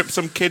had to trip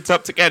some kids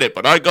up to get it,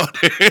 but I got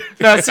it.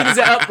 No, as soon as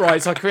it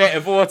uprights, I create a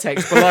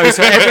vortex below,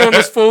 so everyone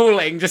was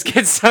falling just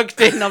gets sucked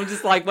in. I'm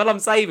just like, well, I'm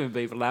saving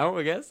people now,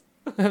 I guess.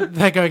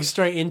 They're going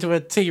straight into a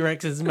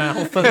T-Rex's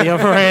mouth at the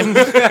other end.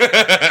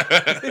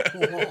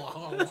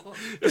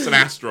 It's an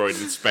asteroid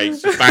in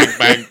space. Just bang,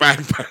 bang,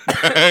 bang, bang,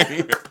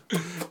 bang.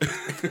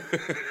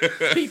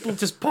 People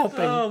just popping.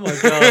 Oh my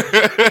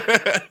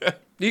god.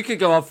 You could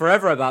go on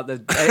forever about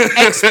the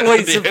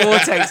exploits of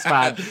Vortex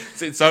Man.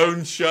 It's its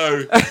own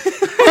show.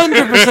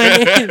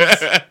 100%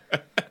 is.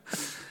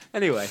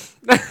 Anyway.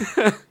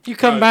 You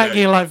come back,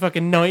 Okay. you're like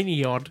fucking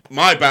 90 odd.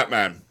 My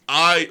Batman.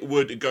 I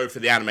would go for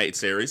the animated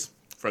series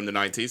from the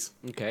 90s.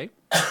 Okay.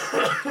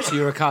 So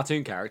you're a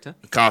cartoon character.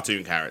 A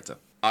cartoon character.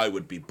 I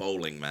would be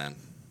Bowling Man.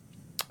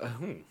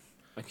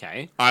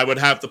 Okay. I would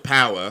have the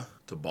power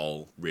to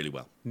bowl really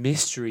well.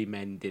 Mystery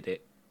Men did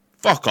it.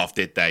 Fuck off,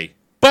 did they?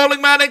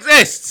 Bowling Man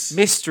exists!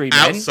 Mystery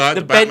Men. Outside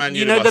the Batman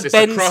you know universe. the It's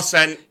a Ben's,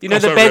 cross-end you know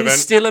the crossover Ben's event.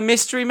 still a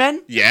Mystery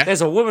Men? Yeah.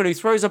 There's a woman who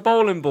throws a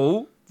bowling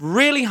ball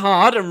really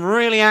hard and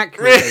really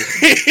accurately.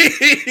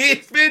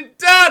 It's been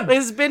done!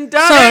 It's been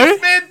done. So-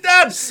 It's been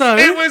done! So-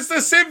 It was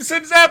the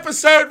Simpsons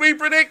episode we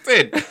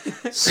predicted!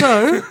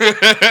 So,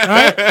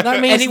 right, that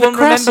means Anyone the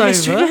remember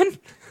Mystery crossover, Men?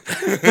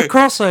 the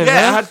crossover,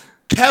 Yeah, it had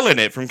Kel in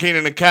it from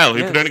Keenan and Kel,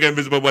 who Yeah. could only go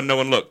invisible when no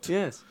one looked.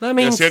 Yes. that That's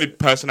means the only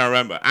person I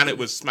remember. And it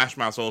was Smash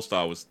Mouth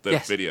All-Star was the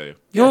Yes. video.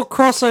 your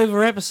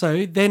crossover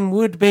episode then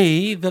would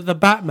be that the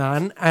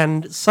Batman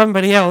and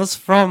somebody else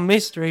from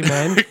Mystery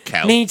Men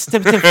Kel. needs to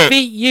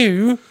defeat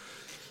you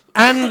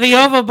and the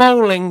other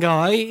bowling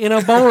guy in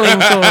a bowling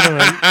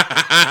tournament.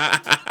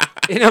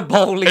 In a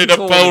bowling In a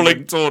tournament.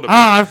 bowling tournament.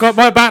 Ah, I've got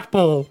my bat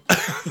ball.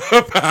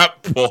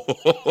 Bat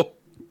ball.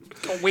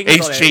 Got wings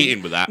He's on it.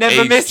 cheating with that.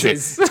 Never He's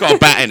misses. It's got a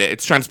bat in it.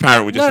 It's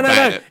transparent with just No, a no, bat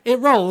in no. it. It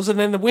rolls and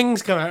then the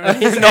wings come out.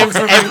 And he's Knocks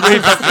every every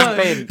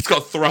fucking pin. It's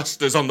got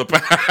thrusters on the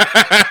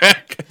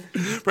back.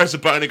 Press a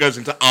button, it goes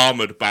into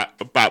armoured bat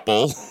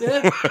ball.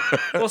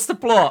 What's the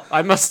plot?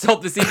 I must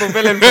stop this evil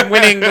villain from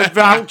winning the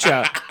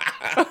voucher.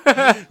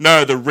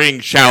 No, the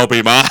ring shall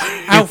be mine.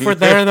 Alfred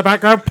there in the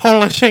background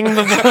polishing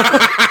the ball.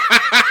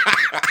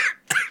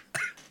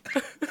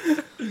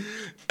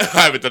 I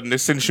haven't done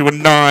this since you were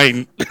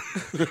 9.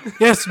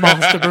 Yes,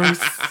 Master Bruce.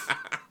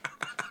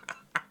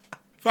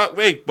 Fuck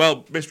me.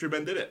 Well, Mystery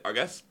Men did it, I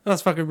guess.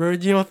 That's fucking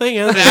ruined your thing,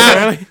 isn't it?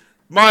 Yeah. Really?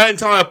 My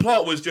entire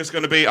plot was just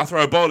going to be, I'll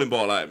throw a bowling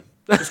ball at him.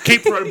 Just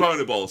keep throwing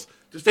bowling balls.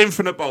 Just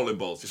infinite bowling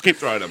balls. Just keep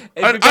throwing them.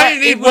 I only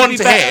need one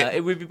to hit.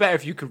 It would be better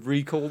if you could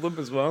recall them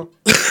as well.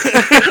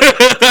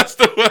 That's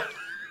the word.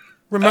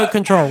 Remote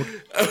controlled.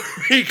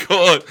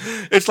 Record.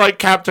 It's like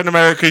Captain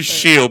America's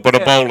shield, but a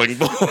bowling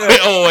ball.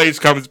 It always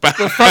comes back.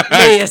 Fuck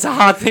me, it's a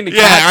hard thing to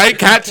Yeah, catch. I ain't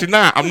catching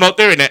that. I'm not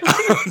doing it.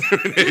 I'm not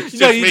doing it. It's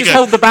No, you me just going,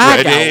 hold the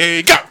bag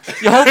ready, go.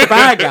 You hold the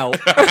bag out.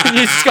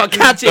 You just got to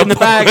catch it in the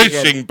bag again.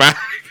 polishing bag.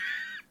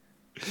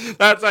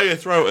 That's how you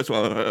throw it as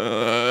well.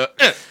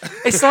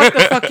 It's like the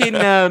fucking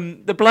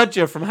the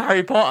bludger from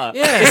Harry Potter.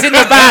 Yeah. It's in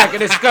the bag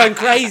and it's going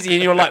crazy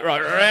and you're like,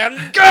 right,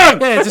 and go!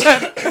 Yeah, just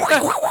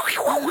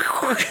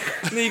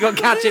And then you got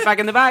to catch it back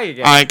in the bag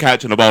again. I ain't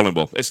catching a bowling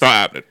ball. It's not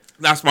happening.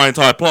 That's my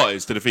entire plot,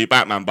 is to defeat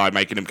Batman by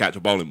making him catch a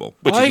bowling ball,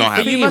 which I is not But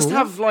happening. you must feel-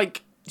 have,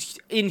 like,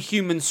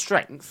 inhuman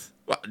strength.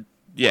 Well,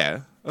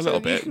 yeah, a little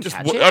you bit. can Just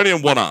catch it. only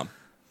in one arm.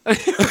 And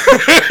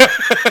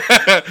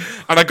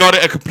I got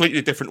it a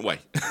completely different way.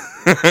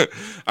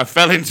 I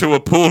fell into a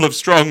pool of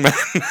strong men.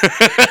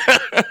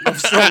 Of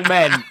strong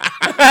men.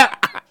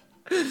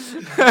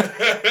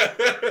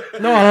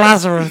 not a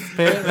Lazarus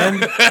bit then.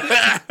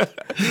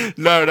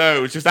 No,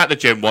 it was just at the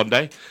gym one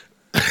day.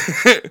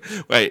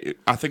 Wait,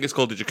 I think it's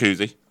called the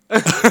jacuzzi.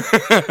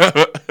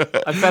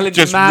 I fell into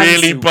Just man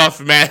really soup.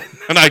 buff men,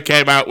 and I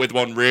came out with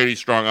one really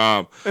strong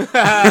arm. Don't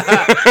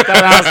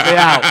ask me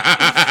out.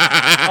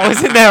 I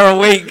was in there a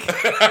week.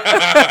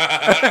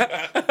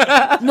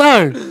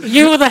 No,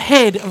 you were the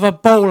head of a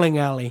bowling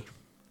alley.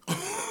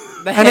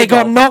 The And it head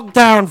got of- knocked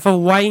down for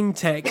Wayne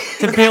Tech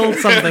to build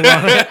something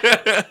on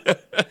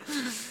it.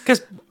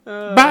 Because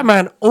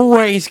Batman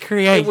always It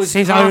creates was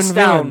his own passed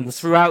down villains.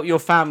 throughout your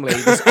family.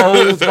 This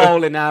old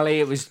bowling alley.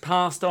 It was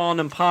passed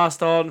on,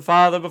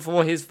 father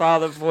before his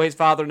father before his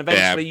father, and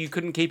eventually you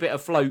couldn't keep it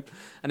afloat,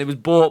 and it was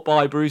bought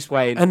by Bruce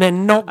Wayne And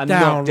then knocked and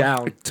down. knocked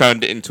down.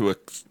 Turned it into a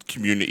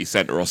community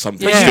centre or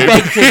something. Yeah.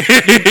 You stupid.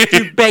 begged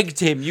him. You begged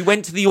him. You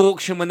went to the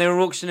auction when they were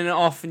auctioning it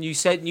off, and you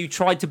said you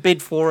tried to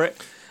bid for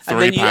it. And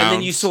then, and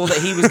then you £3. saw that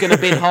he was going to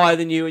bid higher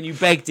than you, and you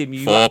begged him.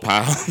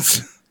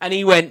 £4. And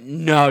he went,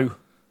 no.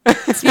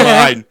 It's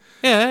mine.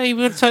 Yeah, he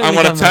would totally I'm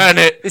going done to that. turn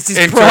it This is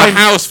into prime- a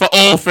house for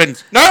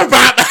orphans. No,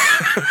 Batman!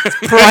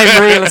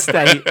 Prime real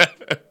estate.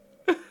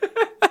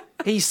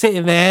 He's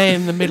sitting there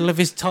in the middle of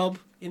his tub,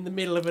 in the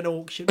middle of an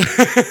auction.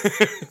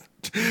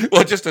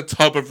 Or just a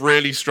tub of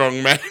really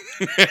strong men.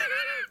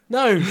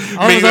 No, I Me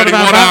was on running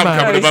about one arm Batman.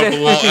 coming above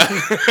the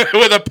water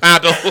with a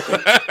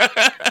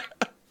paddle.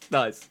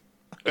 Nice.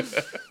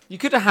 You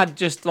could have had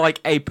just like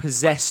a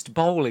possessed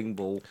bowling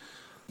ball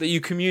that you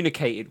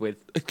communicated with.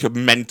 Could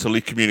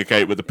mentally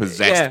communicate with a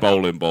possessed Yeah.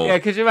 bowling ball. Yeah,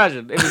 could you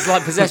imagine? It was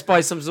like possessed by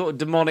some sort of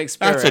demonic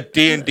spirit. That's a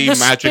D&D The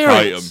magic spirits,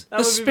 item. That the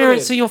would be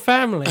spirits brilliant. of your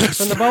family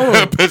from the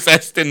bowling.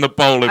 Possessed in the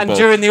bowling And ball.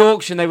 during the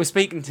auction, they were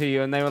speaking to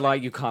you, and they were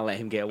like, "You can't let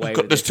him get away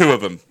with There's it." two of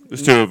them.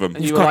 There's two of them.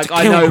 And you You've were got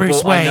like, to kill "I know,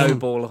 Bruce ball. I know, Wayne."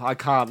 ball. I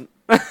can't."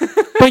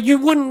 But you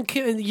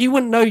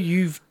wouldn't know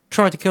you've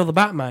tried to kill the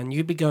Batman.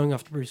 You'd be going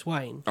after Bruce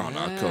Wayne. Oh,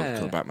 no,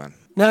 kill Batman.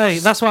 No,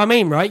 that's what I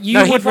mean, right? You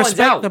No, he would finds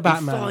respect out. the He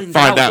Batman. finds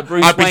Find that out.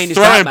 Bruce I'd Wayne be is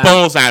throwing Batman.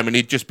 balls at him and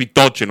he'd just be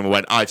dodging them. I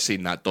went, I've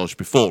seen that dodge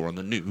before on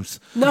the news.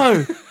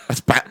 No, That's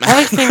Batman.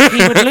 I think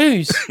he would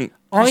lose.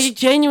 I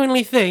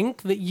genuinely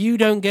think that you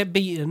don't get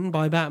beaten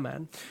by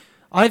Batman.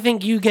 I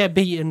think you get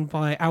beaten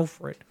by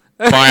Alfred.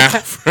 By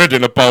Alfred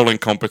in a bowling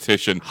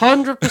competition.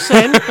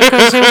 100%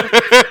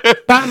 because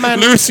Batman.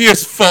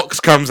 Lucius Fox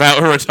comes out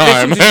of Little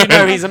time. did you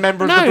know he's a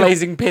member of the No.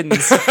 Blazing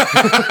Pins.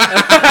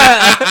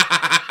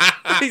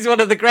 He's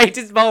one of the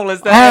greatest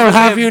bowlers there I'll ever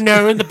have lived. you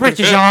know, in the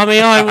British Army,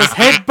 I was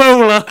head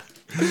bowler.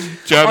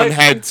 German I-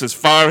 heads as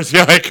far as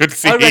the eye could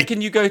see. I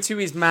reckon you go to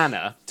his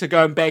manor to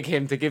go and beg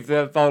him to give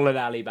the bowling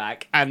alley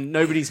back, and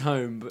nobody's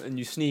home, and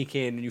you sneak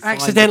in and you find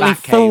Accidentally the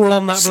Batcave. fall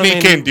on that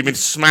Sneak blooming- in, do you mean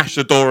smash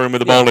the door in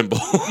with a bowling ball?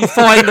 You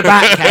find the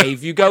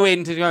Batcave. You go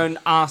in to go and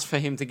ask for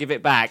him to give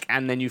it back,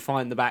 and then you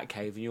find the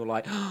Batcave, and you're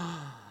like,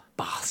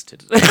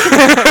 bastard.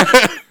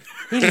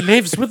 He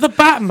lives with the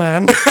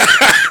Batman.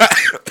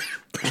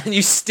 And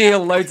you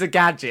steal loads of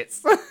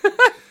gadgets.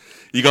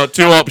 You got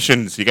two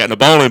options. You're getting a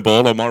bowling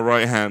ball on my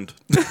right hand.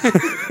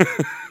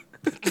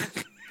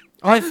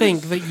 I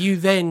think that you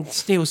then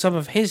steal some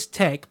of his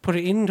tech, put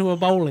it into a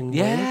bowling ball.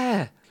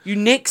 Yeah. You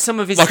nick some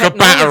of his Like a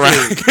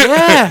technology. batarang.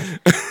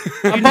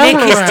 Yeah. You nick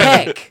his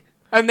tech.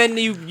 And then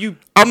you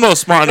I'm not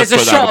smart enough there's to a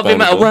put that shot of in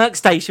him a at a bowling ball.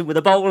 workstation with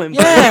a bowling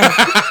ball. Yeah.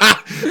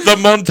 The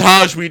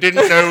montage we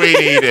didn't know we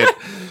needed.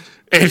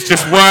 It's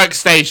just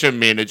workstation,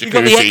 me in a jacuzzi. You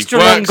got the extra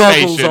long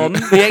goggles on,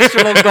 the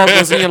extra long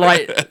goggles, and you're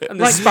like, and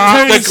the Like spark.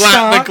 Tony The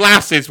Stark.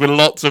 glasses with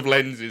lots of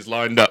lenses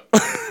lined up.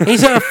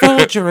 He's at a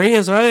forgery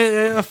as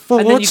well. A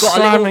forge And then you've got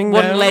a little slamming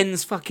one down.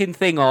 lens fucking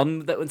thing on,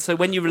 that, so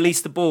when you release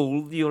the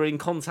ball, you're in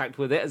contact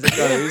with it as it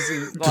goes,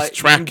 and like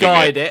you can tracking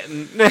guide it.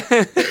 And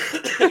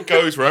It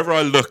goes wherever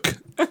I look.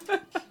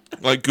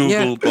 Like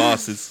Google Yeah.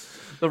 glasses.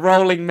 the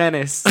rolling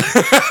menace.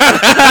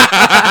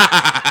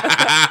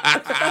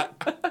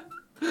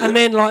 And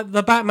then, like,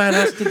 the Batman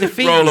has to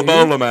defeat Roller you.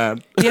 bowler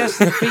man. He has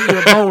to defeat you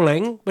at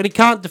bowling, but he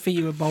can't defeat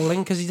you at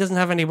bowling because he doesn't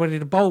have anybody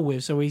to bowl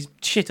with, so he's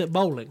shit at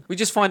bowling. We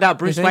just find out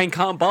Bruce Is it? Wayne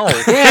can't bowl.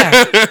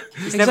 Yeah.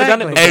 He's never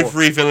done it before.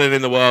 Every villain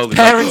in the world. Is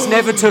Parents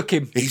never took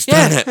him. like, He's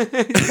Yeah. done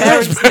it.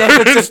 Parents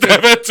never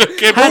took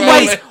him. Never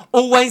took him.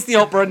 Always the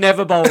opera,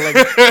 never bowling.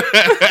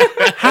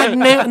 Had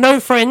no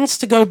friends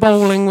to go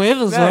bowling with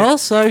as No. well,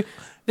 so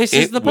this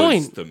is It the was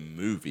point. the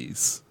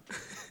movies.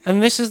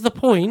 And this is the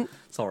point.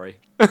 Sorry.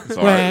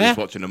 Sorry, Where? I was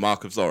watching The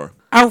Mark of Zorro.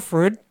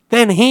 Alfred,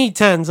 then he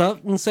turns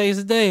up and saves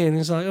the day, and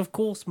he's like, "Of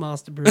course,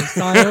 Master Bruce.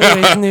 I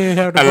always knew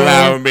how to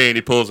Allow bowl." me, and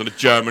he pulls on a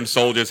German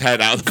soldier's head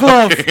out of the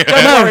Glove. fucking-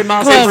 Don't worry,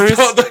 Master glove. Bruce.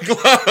 Not the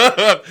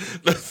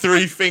glove. The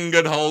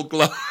three-fingered whole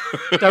glove.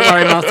 Don't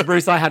worry, Master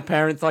Bruce. I had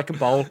parents I could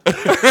bowl.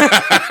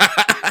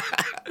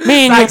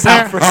 Me and, Thanks, your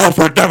Alfred.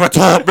 Alfred never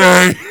taught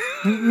me.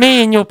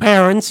 me and your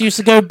parents used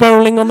to go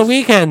bowling on the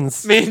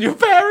weekends. Me and your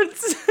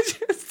parents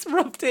just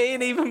rubbed it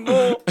in even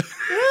more.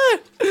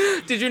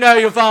 Did you know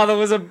your father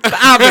was an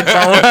avid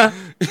bowler?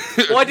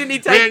 Why didn't he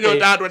Me take and your me?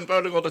 dad went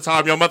bowling all the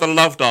time. Your mother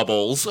loved our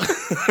balls.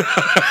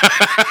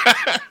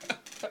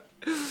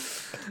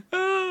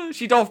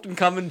 She'd often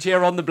come and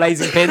cheer on the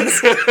Blazing Pins.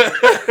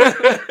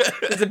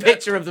 There's a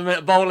picture of them at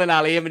a bowling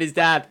alley, him and his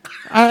dad.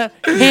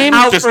 Him,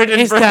 Alfred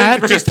and his Bruce.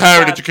 dad, Just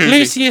her in a jacuzzi.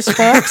 Lucius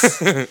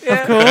Fox,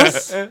 of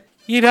course.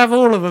 You'd have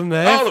all of them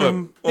there. All of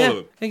them, all of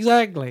them.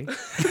 Exactly.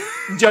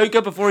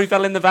 Joker before he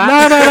fell in the vat.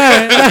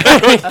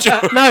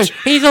 No. No,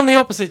 he's on the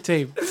opposite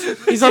team.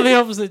 He's on the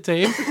opposite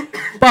team.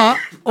 But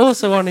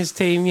also on his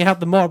team, you have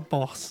the mob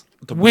boss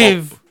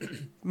with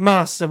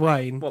Master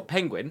Wayne. What,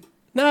 Penguin?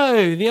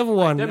 No, the other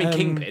one. Don't mean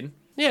Kingpin.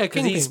 Yeah, Because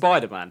Kingpin. he's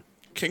Spider-Man.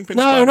 Kingpin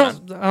No,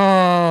 Spider-Man. not.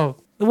 Oh,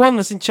 the one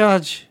that's in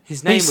charge.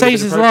 His name He would have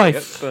saves been his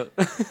life.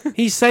 appropriate, but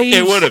He saves.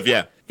 It would have,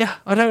 yeah. Yeah,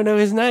 I don't know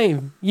his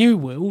name. You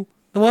will.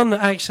 The one that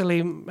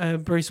actually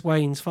Bruce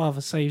Wayne's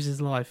father saves his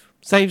life.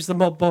 Saves the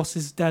mob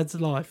boss's dad's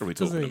life. Are we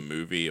doesn't talking a he?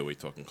 movie? Or are we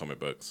talking comic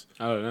books?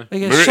 I don't know. He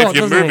gets If shot,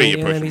 you're doesn't moving, he? you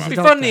And push then him he's out. a It'd be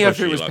doctor. funny if Push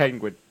it you was like-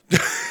 Penguin.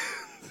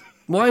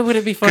 Why would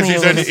it be Because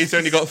funny? he's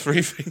only got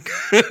 3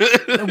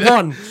 fingers.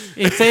 One.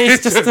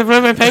 It's just a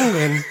rubber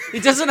penguin.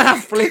 He doesn't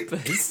have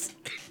flippers.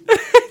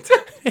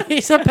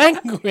 He's a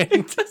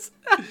penguin.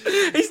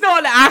 He's not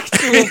an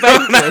actual He's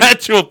not an penguin.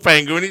 actual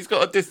penguin. He's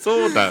got a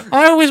disorder.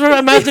 I always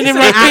imagine him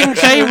like King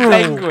K. Actual Rool.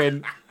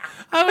 penguin.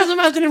 I always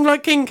imagine him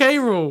like King K.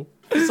 Rool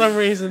for some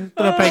reason.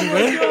 But a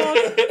penguin.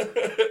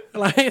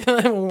 Like,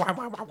 the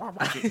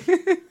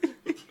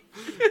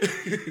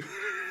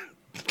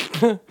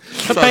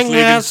Starts penguin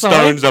leaving outside.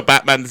 stones at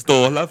Batman's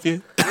door. Love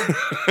you.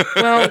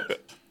 Well,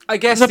 I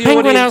guess There's a the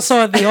penguin audience,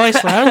 outside the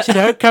ice lounge, you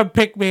know, come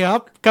pick me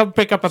up. Come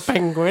pick up a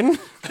penguin.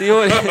 the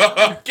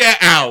audience, Get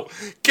out.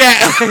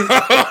 Get out.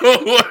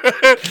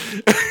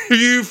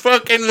 You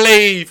fucking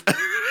leave.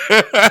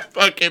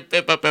 Fucking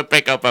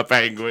pick up a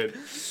penguin.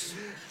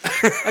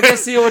 I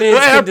guess the audience Do they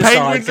can have decide,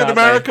 penguins in can't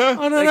America?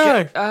 I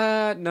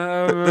don't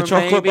know. No. The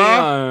chocolate maybe, bar?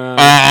 I don't know.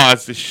 Ah,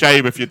 it's a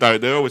shame if you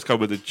don't. They always come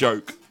with a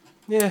joke.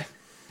 Yeah.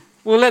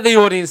 We'll let the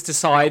audience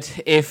decide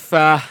if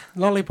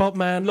Lollipop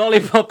Man.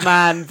 Lollipop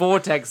Man,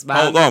 Vortex Man.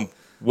 Hold on.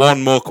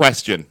 One more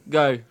question.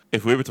 Go.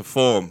 If we were to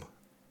form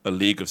a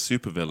league of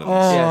supervillains,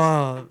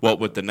 Oh. what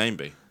would the name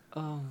be?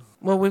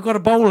 Well, we've got a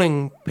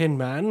bowling pin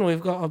man.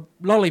 We've got a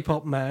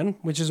lollipop man,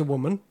 which is a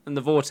woman. And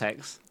the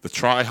Vortex. The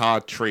Try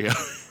Hard Trio.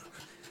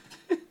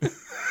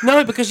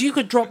 No, because you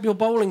could drop your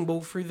bowling ball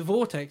through the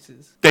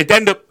vortexes. They'd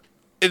end up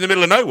in the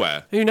middle of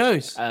nowhere. Who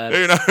knows?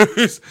 Who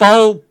knows?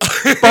 Bowl,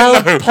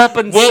 pop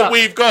and What suck.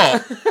 we've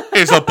got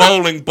is a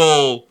bowling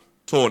ball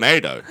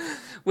tornado.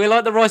 We're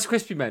like the Rice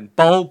Krispie Men.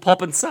 Bowl,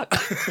 pop and suck.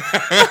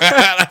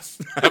 That's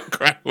Snap,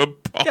 Crackle,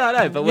 and Pop. Yeah, I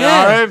know, but we're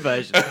Yeah. our own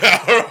version.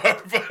 Our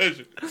own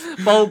version.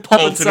 Bowl, pop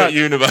and suck. Alternate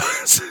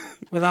universe.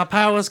 With our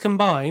powers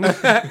combined,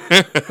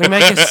 we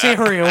make a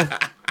cereal.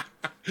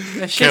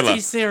 A Killer.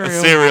 shitty cereal. A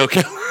serial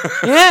killer.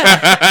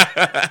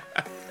 Yeah.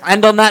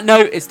 And on that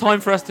note, it's time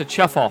for us to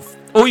chuff off.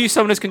 All you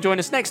summoners can join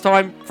us next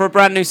time for a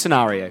brand new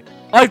scenario.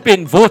 I've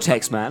been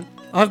Vortex Man.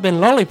 I've been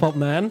Lollipop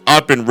Man.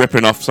 I've been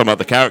ripping off some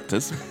other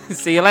characters.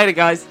 See you later,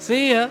 guys.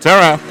 See ya.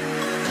 Ta-ra.